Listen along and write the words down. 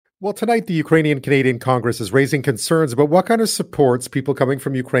Well, tonight, the Ukrainian Canadian Congress is raising concerns about what kind of supports people coming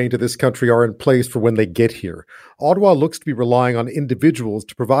from Ukraine to this country are in place for when they get here. Ottawa looks to be relying on individuals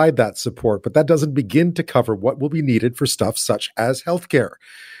to provide that support, but that doesn't begin to cover what will be needed for stuff such as healthcare.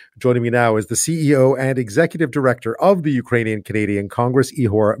 Joining me now is the CEO and Executive Director of the Ukrainian Canadian Congress,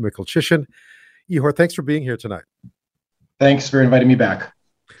 Ihor Michaelchyshyn. Ihor, thanks for being here tonight. Thanks for inviting me back.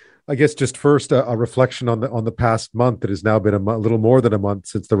 I guess just first a reflection on the past month. It has now been a little more than a month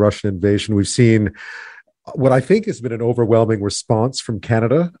since the Russian invasion. We've seen what I think has been an overwhelming response from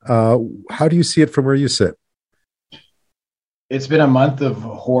Canada. How do you see it from where you sit? It's been a month of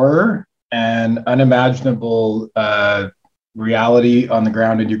horror and unimaginable reality on the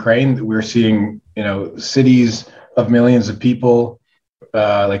ground in Ukraine. We're seeing, cities of millions of people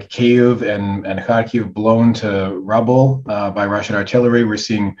like Kyiv and Kharkiv blown to rubble by Russian artillery. We're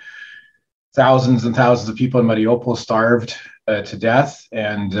seeing thousands and thousands of people in Mariupol starved to death,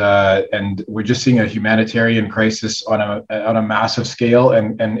 and we're just seeing a humanitarian crisis on a massive scale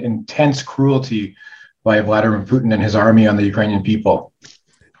and intense cruelty by Vladimir Putin and his army on the Ukrainian people.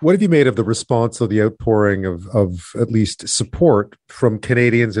 What have you made of the response or the outpouring of at least support from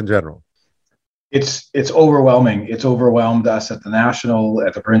Canadians in general? It's overwhelming. It's overwhelmed us at the national,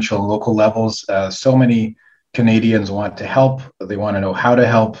 at the provincial and local levels. So many Canadians want to help. They want to know how to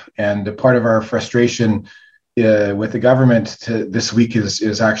help. And part of our frustration with the government this week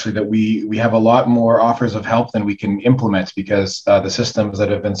is actually that we have a lot more offers of help than we can implement because the systems that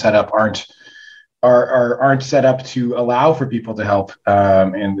have been set up aren't set up to allow for people to help.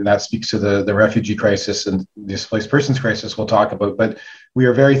 And that speaks to the refugee crisis and displaced persons crisis we'll talk about. But we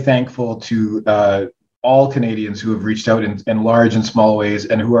are very thankful to all Canadians who have reached out in large and small ways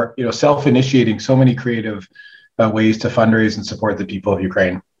and who are self-initiating so many creative ways to fundraise and support the people of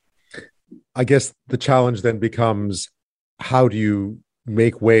Ukraine. I guess the challenge then becomes, how do you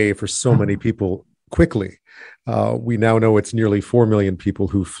make way for so many people quickly? We now know it's nearly 4 million people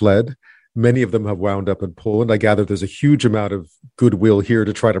who fled. Many of them have wound up in Poland. I gather there's a huge amount of goodwill here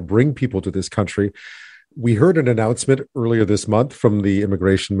to try to bring people to this country. We heard an announcement earlier this month from the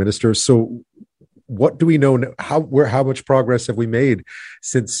immigration minister. So what do we know? How much progress have we made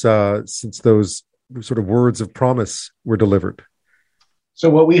since those sort of words of promise were delivered? So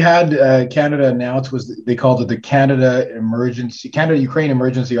what we had Canada announce was they called it the Canada-Ukraine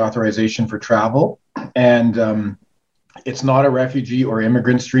Emergency Authorization for Travel. And it's not a refugee or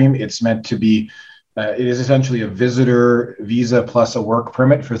immigrant stream. It's meant to be, it is essentially a visitor visa plus a work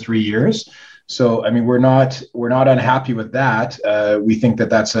permit for 3 years. So, we're not unhappy with that. We think that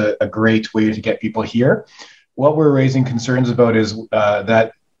that's a great way to get people here. What we're raising concerns about is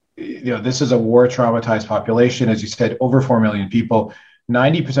that, this is a war traumatized population. As you said, over 4 million people.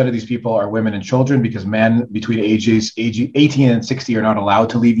 90% of these people are women and children because men between ages 18 and 60 are not allowed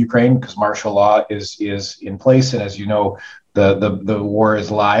to leave Ukraine because martial law is in place. And as you know, the war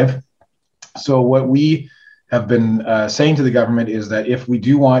is live. So what we have been saying to the government is that if we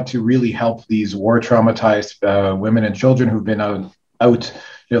do want to really help these war traumatized women and children who've been out,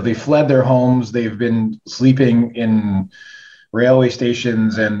 they fled their homes, they've been sleeping in railway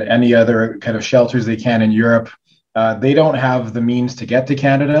stations and any other kind of shelters they can in Europe. They don't have the means to get to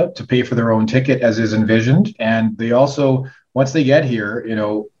Canada to pay for their own ticket as is envisioned. And they also, once they get here,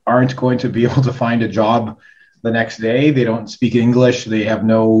 aren't going to be able to find a job the next day. They don't speak English. They have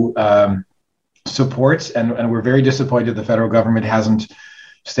no supports. And we're very disappointed the federal government hasn't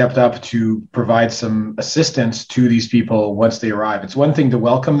stepped up to provide some assistance to these people once they arrive. It's one thing to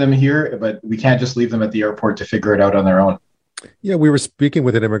welcome them here, but we can't just leave them at the airport to figure it out on their own. Yeah, we were speaking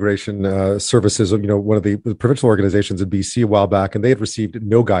with an immigration services, one of the provincial organizations in BC a while back, and they had received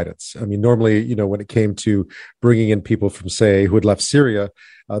no guidance. Normally, when it came to bringing in people from, say, who had left Syria,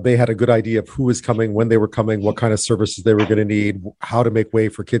 they had a good idea of who was coming, when they were coming, what kind of services they were going to need, how to make way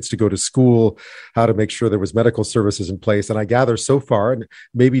for kids to go to school, how to make sure there was medical services in place. And I gather so far, and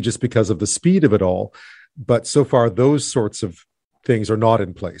maybe just because of the speed of it all, but so far those sorts of things are not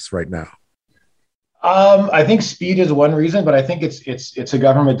in place right now. I think speed is one reason, but I think it's a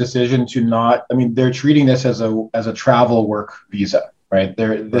government decision to not. They're treating this as a travel work visa, right?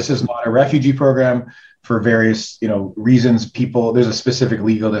 This is not a refugee program for various reasons. There's a specific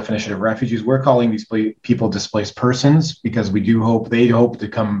legal definition of refugees. We're calling these people displaced persons because they hope to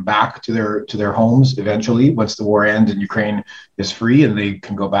come back to their homes eventually once the war ends and Ukraine is free and they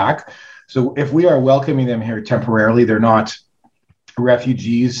can go back. So if we are welcoming them here temporarily, they're not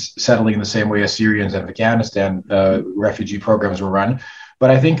refugees settling in the same way as Syrians and Afghanistan refugee programs were run. But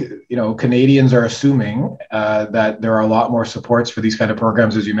I think, Canadians are assuming that there are a lot more supports for these kind of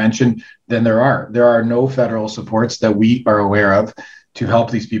programs, as you mentioned, than there are. There are no federal supports that we are aware of. to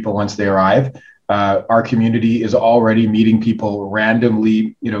help these people once they arrive. Our community is already meeting people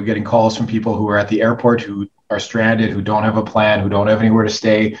randomly, getting calls from people who are at the airport, who are stranded, who don't have a plan, who don't have anywhere to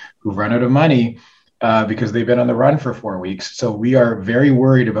stay, who've run out of money because they've been on the run for 4 weeks. So we are very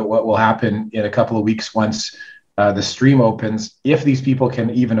worried about what will happen in a couple of weeks once the stream opens. If these people can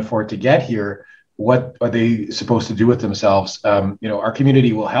even afford to get here, what are they supposed to do with themselves? Our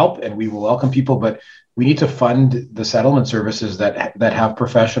community will help and we will welcome people, but we need to fund the settlement services that have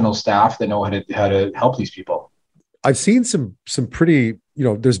professional staff that know how to help these people. I've seen some pretty,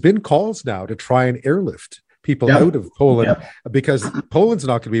 there's been calls now to try and airlift people out of Poland because Poland's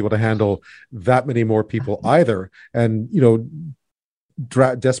not going to be able to handle that many more people either. And,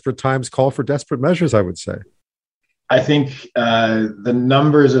 desperate times call for desperate measures, I would say. I think the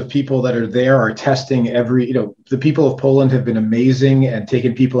numbers of people that are there are testing the people of Poland have been amazing and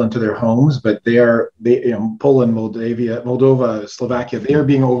taken people into their homes, but Poland, Moldova, Slovakia, they are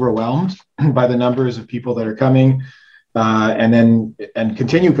being overwhelmed by the numbers of people that are coming and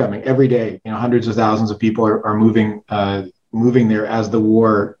continue coming every day. Hundreds of thousands of people are moving there as the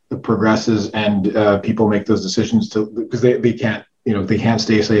war progresses and people make those decisions because they can't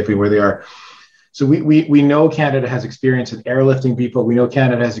stay safely where they are. So we know Canada has experience in airlifting people. We know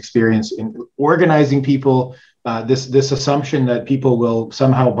Canada has experience in organizing people. This assumption that people will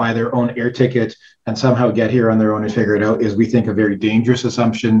somehow buy their own air ticket and somehow get here on their own and figure it out is, we think, a very dangerous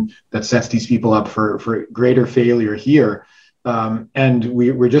assumption that sets these people up for greater failure here. And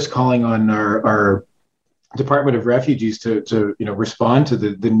we're just calling on our Department of Refugees to respond to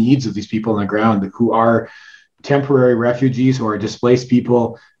the needs of these people on the ground who are temporary refugees, who are displaced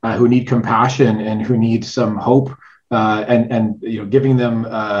people, who need compassion and who need some hope, and giving them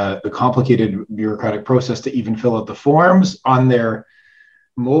a complicated bureaucratic process to even fill out the forms on their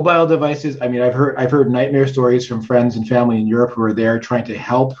mobile devices. I mean, I've heard nightmare stories from friends and family in Europe who are there trying to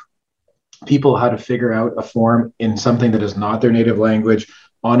help people how to figure out a form in something that is not their native language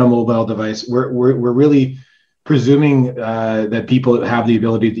on a mobile device. We're really presuming that people have the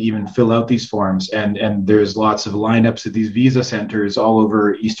ability to even fill out these forms, and there's lots of lineups at these visa centers all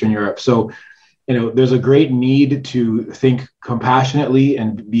over Eastern Europe. So, there's a great need to think compassionately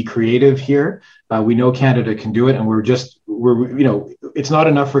and be creative here. We know Canada can do it, and it's not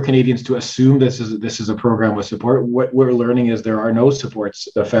enough for Canadians to assume this is a program with support. What we're learning is there are no supports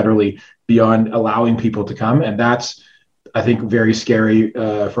federally beyond allowing people to come, and that's, I think, very scary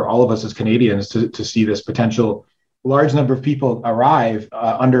for all of us as Canadians to see this potential large number of people arrive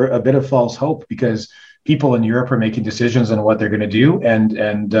under a bit of false hope, because people in Europe are making decisions on what they're going to do.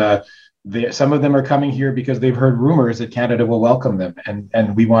 And some of them are coming here because they've heard rumors that Canada will welcome them.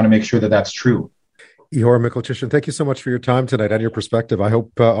 And we want to make sure that that's true. Ihor Michaelchyshyn, thank you so much for your time tonight and your perspective. I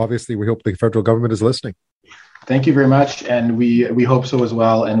hope, obviously, we hope the federal government is listening. Thank you very much. And we hope so as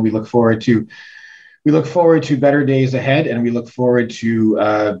well. And we look forward to better days ahead, and we look forward to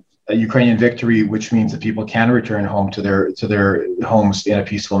a Ukrainian victory, which means that people can return home to their homes in a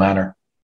peaceful manner.